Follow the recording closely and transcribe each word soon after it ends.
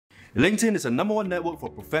LinkedIn is the #1 network for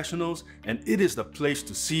professionals, and it is the place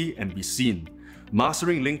to see and be seen.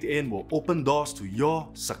 Mastering LinkedIn will open doors to your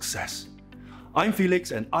success. I'm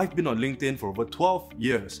Felix, and I've been on LinkedIn for over 12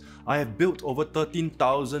 years. I have built over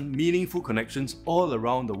 13,000 meaningful connections all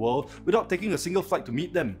around the world without taking a single flight to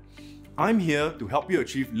meet them. I'm here to help you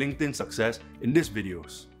achieve LinkedIn success in these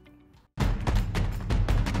videos.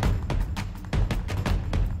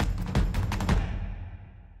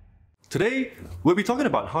 Today, we'll be talking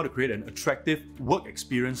about how to create an attractive work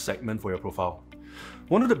experience segment for your profile.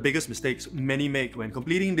 One of the biggest mistakes many make when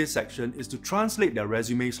completing this section is to translate their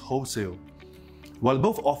resumes wholesale. While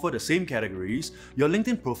both offer the same categories, your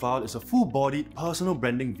LinkedIn profile is a full-bodied personal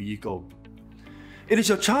branding vehicle. It is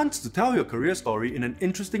your chance to tell your career story in an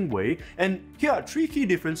interesting way, and here are 3 key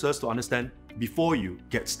differences to understand before you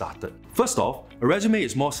get started. First off, a resume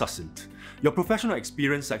is more succinct. Your professional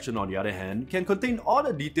experience section, on the other hand, can contain all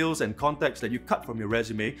the details and context that you cut from your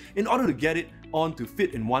resume in order to get it on to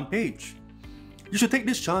fit in one page. You should take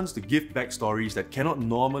this chance to give backstories that cannot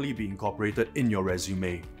normally be incorporated in your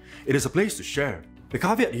resume. It is a place to share. The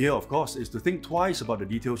caveat here, of course, is to think twice about the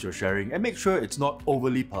details you're sharing and make sure it's not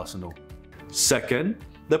overly personal. Second,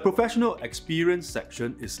 the professional experience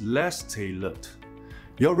section is less tailored.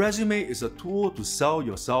 Your resume is a tool to sell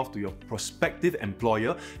yourself to your prospective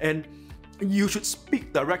employer, and you should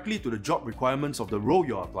speak directly to the job requirements of the role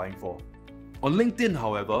you're applying for. On LinkedIn,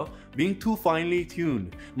 however, being too finely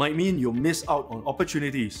tuned might mean you'll miss out on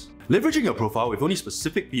opportunities. Leveraging your profile with only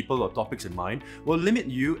specific people or topics in mind will limit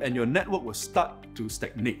you, and your network will start to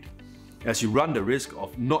stagnate, as you run the risk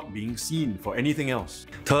of not being seen for anything else.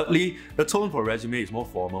 Thirdly, the tone for a resume is more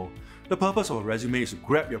formal. The purpose of a resume is to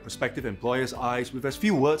grab your prospective employer's eyes with as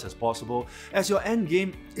few words as possible, as your end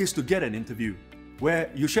game is to get an interview,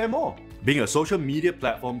 where you share more. Being a social media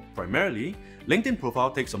platform primarily, LinkedIn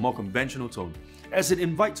profile takes a more conventional tone, as it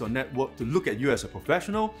invites your network to look at you as a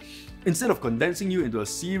professional instead of condensing you into a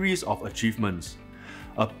series of achievements.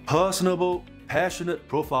 A personable, passionate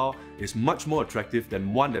profile is much more attractive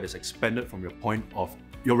than one that is expanded from your point of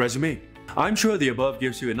your resume. I'm sure the above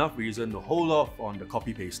gives you enough reason to hold off on the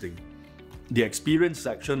copy-pasting. The experience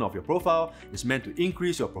section of your profile is meant to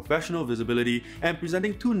increase your professional visibility, and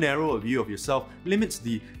presenting too narrow a view of yourself limits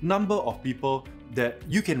the number of people that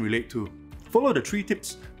you can relate to. Follow the 3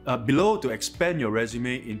 tips below to expand your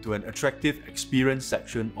resume into an attractive experience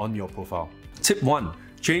section on your profile. Tip 1.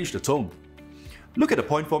 Change the tone. Look at the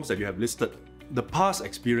point forms that you have listed the past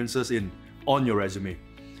experiences on your resume,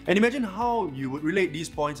 and imagine how you would relate these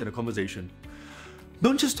points in a conversation.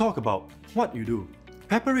 Don't just talk about what you do.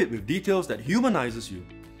 Pepper it with details that humanizes you.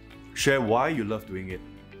 Share why you love doing it.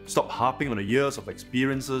 Stop harping on the years of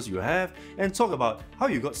experiences you have, and talk about how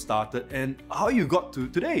you got started and how you got to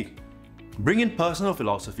today. Bring in personal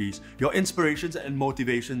philosophies, your inspirations and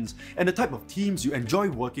motivations, and the type of teams you enjoy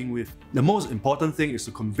working with. The most important thing is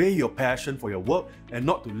to convey your passion for your work and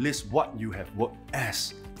not to list what you have worked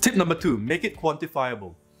as. Tip number 2, make it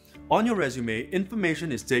quantifiable. On your resume,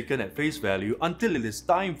 information is taken at face value until it is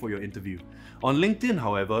time for your interview. On LinkedIn,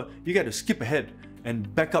 however, you get to skip ahead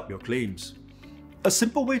and back up your claims. A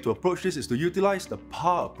simple way to approach this is to utilize the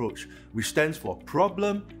PAR approach, which stands for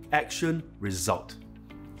Problem, Action, Result.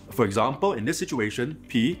 For example, in this situation,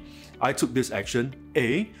 P, I took this action,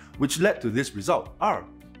 A, which led to this result, R.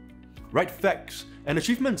 Write facts and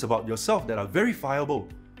achievements about yourself that are verifiable,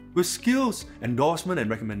 with skills, endorsement, and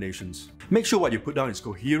recommendations. Make sure what you put down is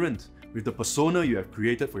coherent with the persona you have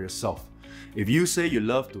created for yourself. If you say you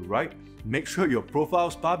love to write, make sure your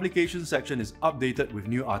profile's publication section is updated with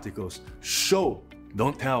new articles. Show,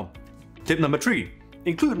 don't tell. Tip number 3,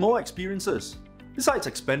 include more experiences. Besides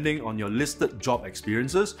expanding on your listed job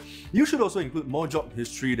experiences, you should also include more job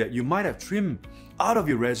history that you might have trimmed out of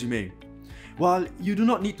your resume. While you do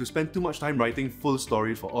not need to spend too much time writing full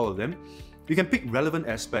stories for all of them, you can pick relevant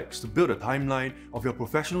aspects to build a timeline of your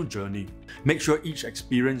professional journey. Make sure each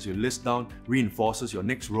experience you list down reinforces your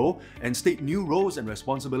next role, and state new roles and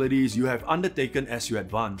responsibilities you have undertaken as you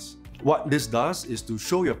advance. What this does is to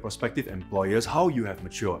show your prospective employers how you have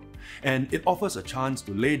matured, and it offers a chance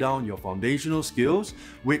to lay down your foundational skills,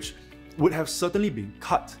 which would have certainly been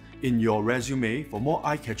cut in your resume for more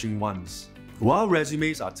eye-catching ones. While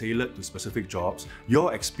resumes are tailored to specific jobs,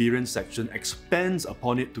 your experience section expands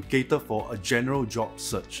upon it to cater for a general job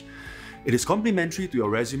search. It is complementary to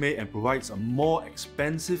your resume and provides a more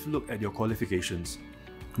expansive look at your qualifications.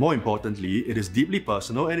 More importantly, it is deeply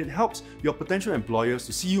personal, and it helps your potential employers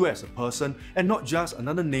to see you as a person and not just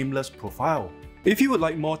another nameless profile. If you would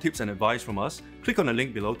like more tips and advice from us, click on the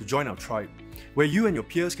link below to join our tribe, where you and your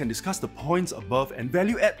peers can discuss the points above and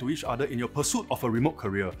value add to each other in your pursuit of a remote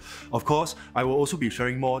career. Of course, I will also be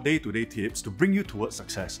sharing more day-to-day tips to bring you towards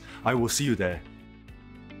success. I will see you there.